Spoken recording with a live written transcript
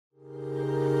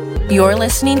You're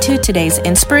listening to today's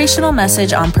inspirational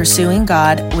message on pursuing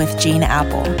God with Gene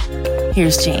Apple.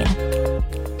 Here's Gene.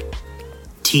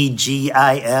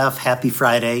 TGIF, happy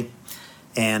Friday.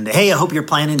 And hey, I hope you're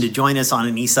planning to join us on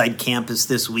an Eastside campus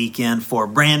this weekend for a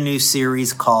brand new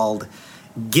series called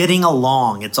Getting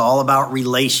Along. It's all about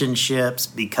relationships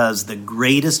because the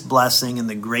greatest blessing and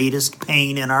the greatest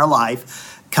pain in our life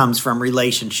comes from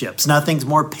relationships. Nothing's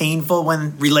more painful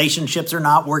when relationships are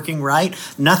not working right.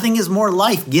 Nothing is more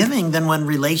life-giving than when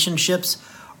relationships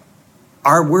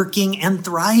are working and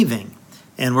thriving.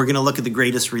 And we're going to look at the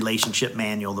greatest relationship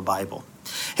manual, the Bible.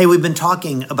 Hey, we've been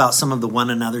talking about some of the one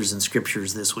another's in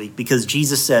scriptures this week because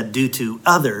Jesus said, do to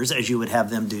others as you would have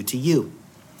them do to you.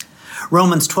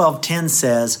 Romans 12:10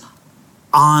 says,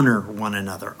 honor one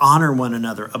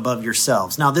another above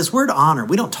yourselves. Now, this word honor,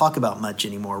 we don't talk about much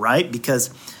anymore, right? Because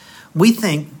we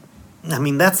think,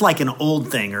 that's like an old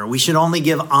thing, or we should only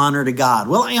give honor to God.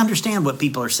 Well, I understand what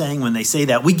people are saying when they say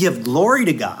that. We give glory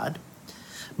to God,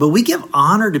 but we give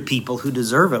honor to people who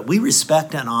deserve it. We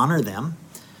respect and honor them.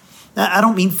 I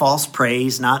don't mean false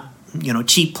praise, not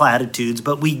cheap platitudes,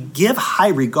 but we give high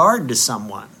regard to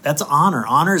someone. That's honor.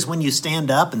 Honor is when you stand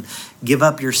up and give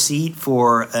up your seat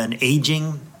for an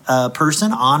aging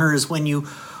person. Honor is when you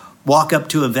walk up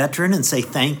to a veteran and say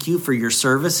thank you for your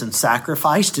service and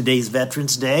sacrifice. Today's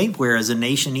Veterans Day, where as a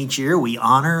nation each year we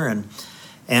honor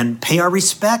and pay our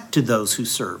respect to those who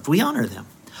serve. We honor them.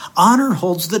 Honor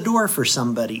holds the door for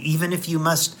somebody, even if you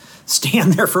must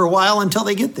stand there for a while until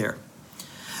they get there.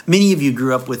 Many of you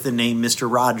grew up with the name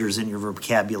Mr. Rogers in your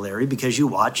vocabulary because you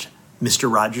watched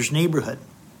Mr. Rogers' Neighborhood.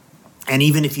 And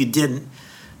even if you didn't,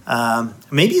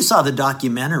 maybe you saw the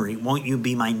documentary, Won't You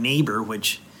Be My Neighbor,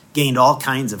 which gained all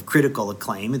kinds of critical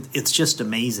acclaim. It's just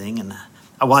amazing. And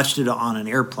I watched it on an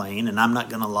airplane, and I'm not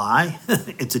going to lie,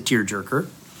 it's a tearjerker.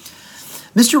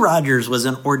 Mr. Rogers was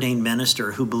an ordained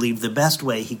minister who believed the best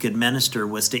way he could minister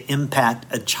was to impact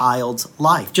a child's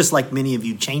life, just like many of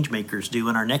you changemakers do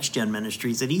in our Next Gen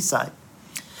ministries at Eastside.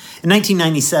 In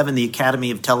 1997, the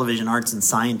Academy of Television Arts and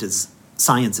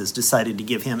Sciences decided to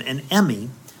give him an Emmy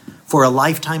for a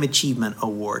Lifetime Achievement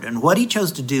Award. And what he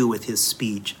chose to do with his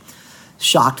speech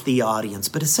shocked the audience,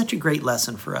 but it's such a great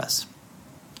lesson for us.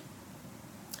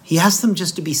 He asked them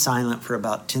just to be silent for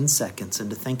about 10 seconds and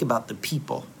to think about the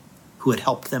people who had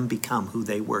helped them become who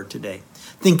they were today.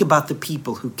 Think about the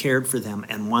people who cared for them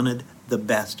and wanted the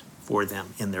best for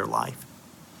them in their life.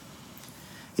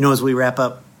 As we wrap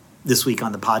up this week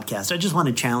on the podcast, I just want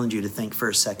to challenge you to think for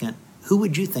a second, who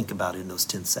would you think about in those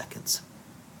 10 seconds?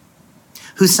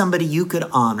 Who's somebody you could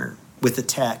honor with a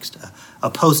text, a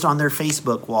post on their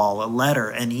Facebook wall, a letter,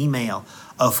 an email,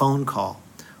 a phone call,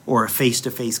 or a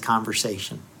face-to-face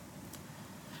conversation?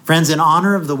 Friends, in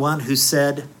honor of the one who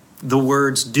said the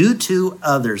words, do to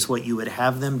others what you would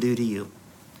have them do to you.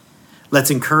 Let's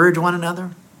encourage one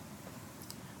another.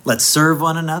 Let's serve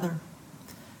one another.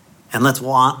 And let's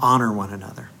honor one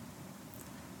another.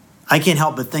 I can't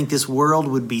help but think this world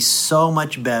would be so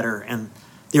much better and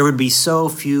there would be so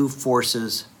few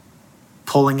forces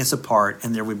pulling us apart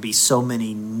and there would be so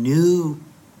many new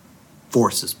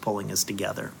forces pulling us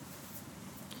together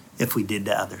if we did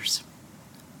to others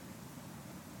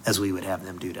as we would have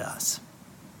them do to us.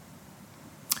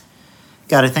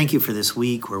 God, I thank you for this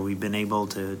week where we've been able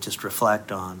to just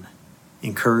reflect on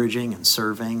encouraging and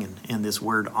serving and this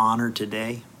word honor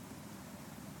today.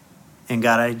 And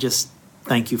God, I just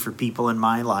thank you for people in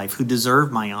my life who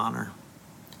deserve my honor.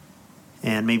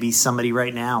 And maybe somebody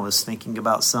right now is thinking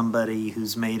about somebody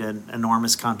who's made an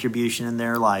enormous contribution in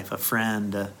their life, a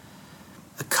friend, a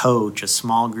coach, a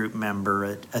small group member,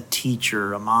 a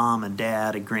teacher, a mom, a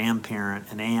dad, a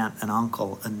grandparent, an aunt, an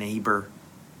uncle, a neighbor.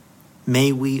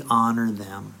 May we honor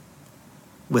them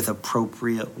with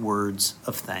appropriate words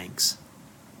of thanks.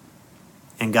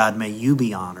 And God, may you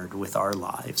be honored with our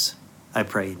lives. I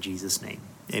pray in Jesus' name.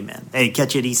 Amen. Hey,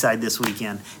 catch you at Eastside this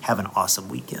weekend. Have an awesome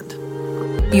weekend.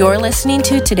 You're listening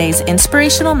to today's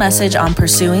inspirational message on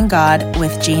pursuing God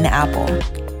with Gene Apple.